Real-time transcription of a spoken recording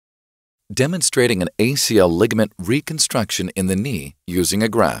Demonstrating an ACL ligament reconstruction in the knee using a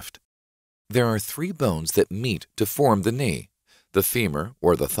graft. There are three bones that meet to form the knee: the femur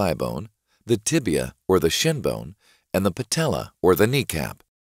or the thigh bone, the tibia or the shin bone, and the patella or the kneecap.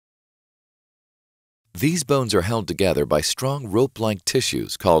 These bones are held together by strong rope-like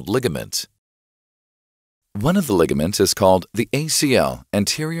tissues called ligaments. One of the ligaments is called the ACL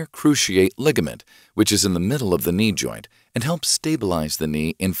Anterior Cruciate Ligament, which is in the middle of the knee joint and helps stabilize the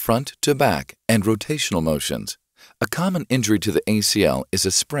knee in front to back and rotational motions. A common injury to the ACL is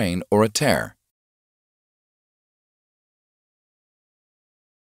a sprain or a tear.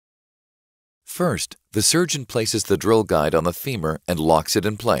 First, the surgeon places the drill guide on the femur and locks it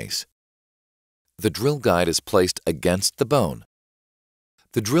in place. The drill guide is placed against the bone.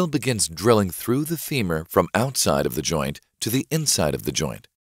 The drill begins drilling through the femur from outside of the joint to the inside of the joint.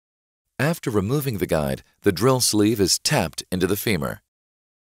 After removing the guide, the drill sleeve is tapped into the femur.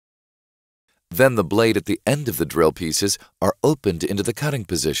 Then the blade at the end of the drill pieces are opened into the cutting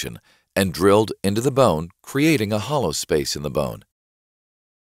position and drilled into the bone, creating a hollow space in the bone.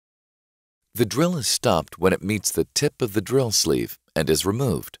 The drill is stopped when it meets the tip of the drill sleeve and is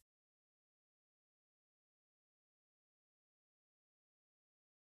removed.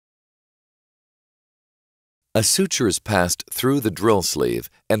 A suture is passed through the drill sleeve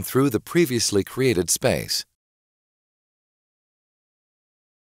and through the previously created space.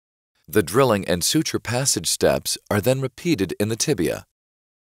 The drilling and suture passage steps are then repeated in the tibia.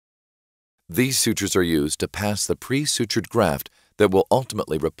 These sutures are used to pass the pre-sutured graft that will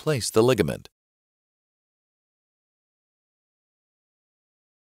ultimately replace the ligament.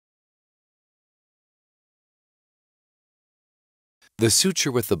 The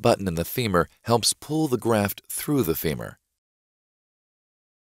suture with the button in the femur helps pull the graft through the femur.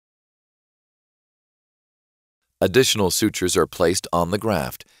 Additional sutures are placed on the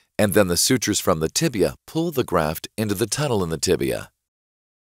graft, and then the sutures from the tibia pull the graft into the tunnel in the tibia.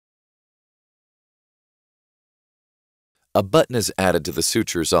 A button is added to the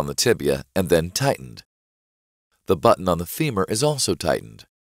sutures on the tibia and then tightened. The button on the femur is also tightened.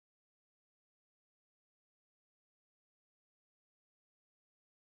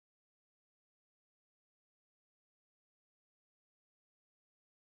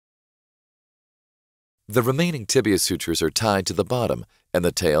 The remaining tibia sutures are tied to the bottom and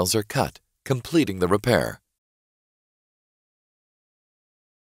the tails are cut, completing the repair.